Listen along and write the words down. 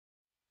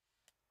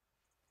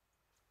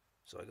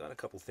So I got a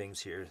couple things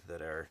here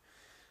that are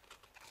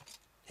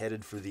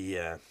headed for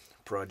the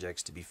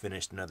projects to be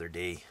finished another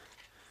day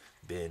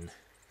bin,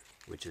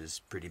 which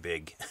is pretty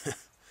big.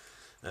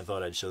 I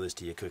thought I'd show this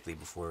to you quickly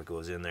before it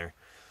goes in there.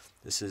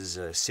 This is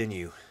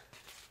sinew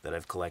that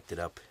I've collected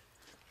up,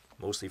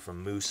 mostly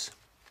from moose.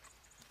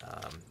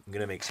 I'm going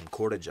to make some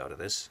cordage out of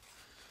this.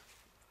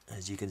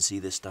 As you can see,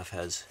 this stuff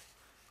has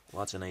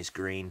lots of nice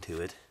grain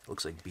to it.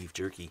 Looks like beef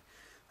jerky.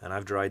 And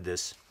I've dried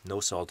this, no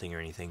salting or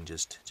anything,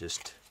 just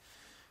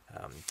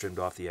trimmed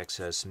off the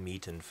excess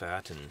meat and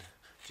fat and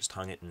just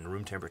hung it in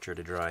room temperature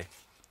to dry.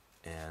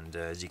 And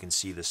as you can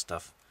see, this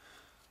stuff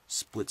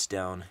splits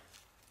down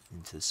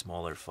into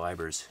smaller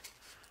fibers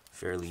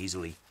fairly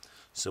easily.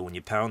 So when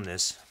you pound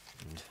this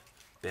and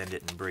bend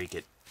it and break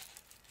it,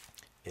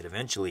 it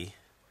eventually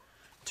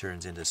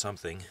turns into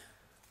something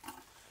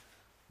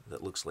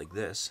that looks like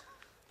this,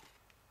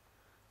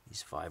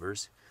 these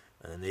fibers,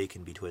 and they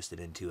can be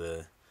twisted into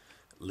a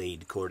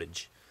laid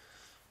cordage,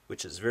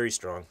 which is very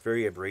strong,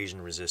 very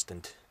abrasion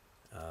resistant.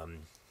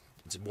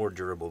 It's more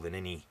durable than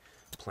any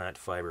plant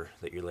fiber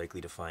that you're likely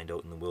to find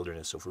out in the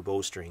wilderness. So for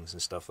bowstrings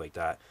and stuff like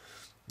that,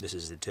 this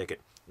is the ticket.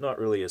 Not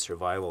really a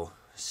survival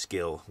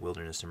skill,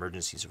 wilderness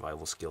emergency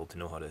survival skill, to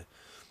know how to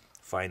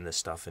find this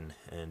stuff and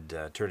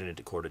turn it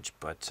into cordage,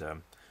 but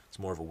it's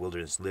more of a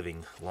wilderness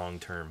living,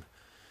 long-term,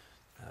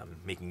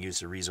 making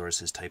use of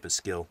resources type of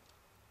skill.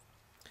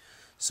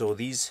 So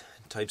these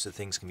types of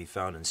things can be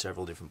found in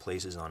several different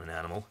places on an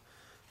animal,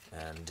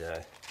 and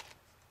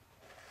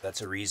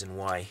that's a reason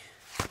why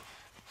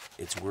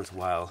it's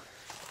worthwhile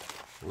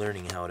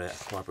learning how to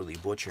properly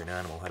butcher an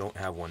animal. I don't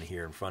have one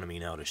here in front of me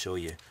now to show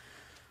you,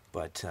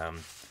 but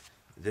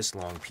this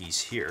long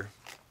piece here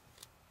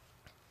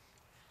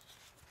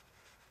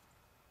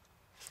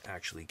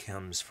actually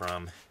comes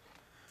from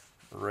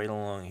right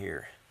along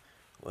here.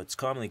 Well, it's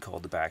commonly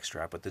called the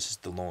backstrap, but this is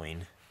the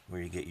loin,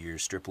 where you get your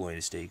strip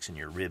loin steaks and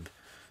your rib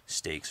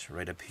steaks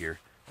right up here.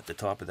 At the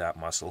top of that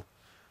muscle,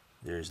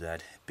 there's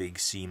that big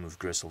seam of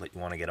gristle that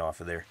you want to get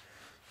off of there,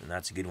 and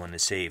that's a good one to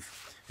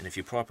save. And if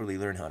you properly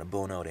learn how to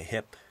bone out a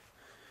hip,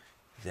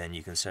 then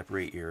you can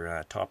separate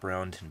your top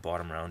round and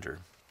bottom round, or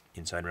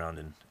inside round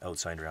and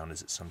outside round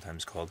as it's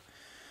sometimes called.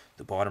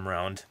 The bottom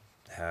round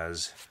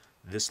has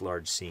this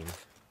large seam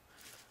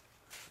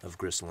of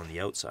gristle on the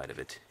outside of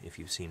it, if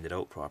you've seamed it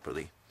out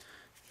properly,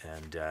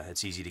 and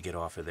it's easy to get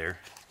off of there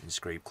and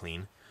scrape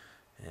clean.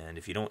 And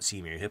if you don't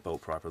seam your hip out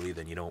properly,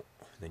 then you'll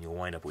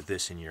wind up with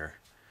this in your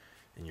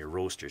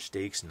roast or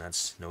steaks, and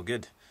that's no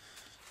good.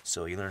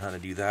 So you learn how to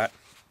do that,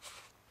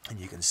 and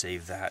you can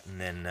save that.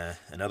 And then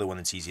another one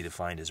that's easy to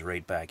find is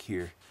right back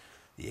here,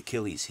 the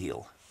Achilles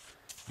heel.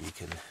 You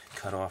can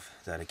cut off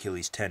that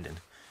Achilles tendon,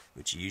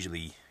 which you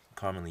usually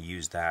commonly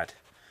use that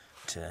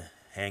to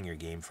hang your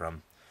game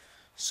from.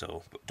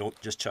 So don't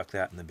just chuck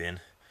that in the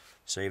bin.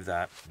 Save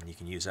that, and you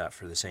can use that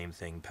for the same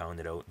thing, pound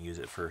it out and use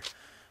it for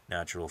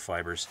natural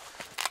fibers.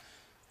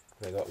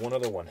 I got one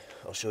other one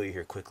I'll show you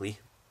here quickly.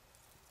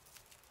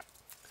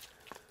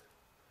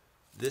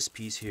 This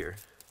piece here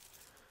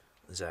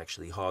is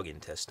actually hog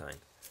intestine.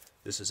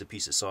 This is a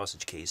piece of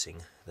sausage casing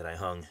that I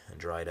hung and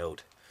dried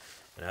out,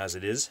 and as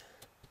it is,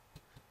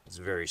 it's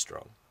very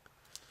strong.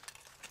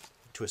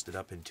 Twisted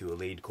up into a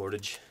laid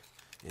cordage,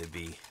 it'd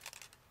be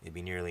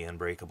nearly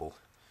unbreakable.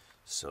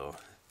 So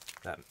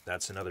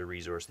that's another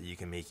resource that you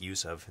can make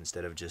use of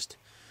instead of just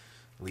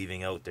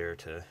leaving out there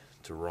to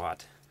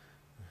rot.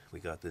 We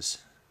got this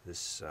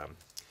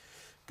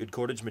good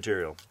cordage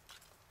material.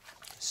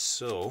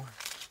 So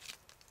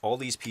all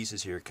these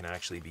pieces here can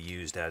actually be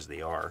used as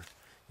they are.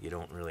 You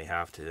don't really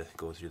have to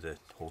go through the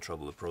whole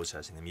trouble of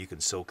processing them. You can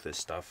soak this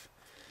stuff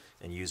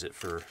and use it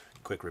for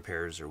quick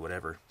repairs or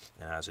whatever,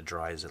 and as it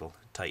dries it'll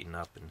tighten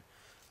up and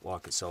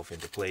lock itself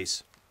into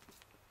place.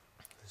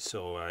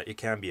 So it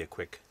can be a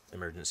quick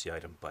emergency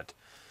item, but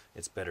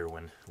it's better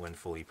when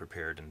fully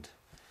prepared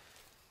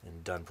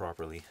and done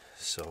properly.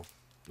 So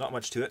not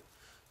much to it,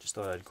 just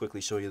thought I'd quickly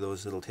show you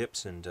those little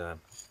tips, and I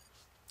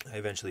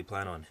eventually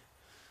plan on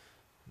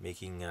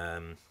making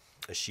a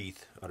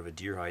sheath out of a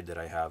deer hide that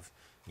I have,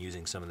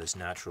 using some of this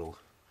natural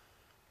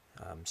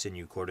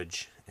sinew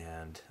cordage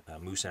and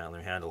moose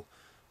antler handle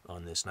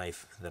on this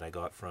knife that I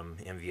got from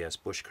MVS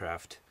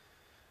Bushcraft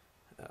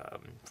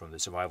from the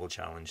Survival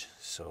Challenge.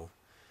 So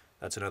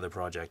that's another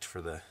project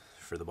for the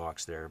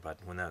box there, but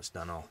when that's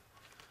done I'll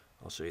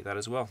show you that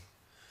as well.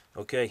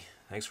 Okay,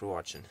 thanks for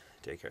watching.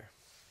 Take care.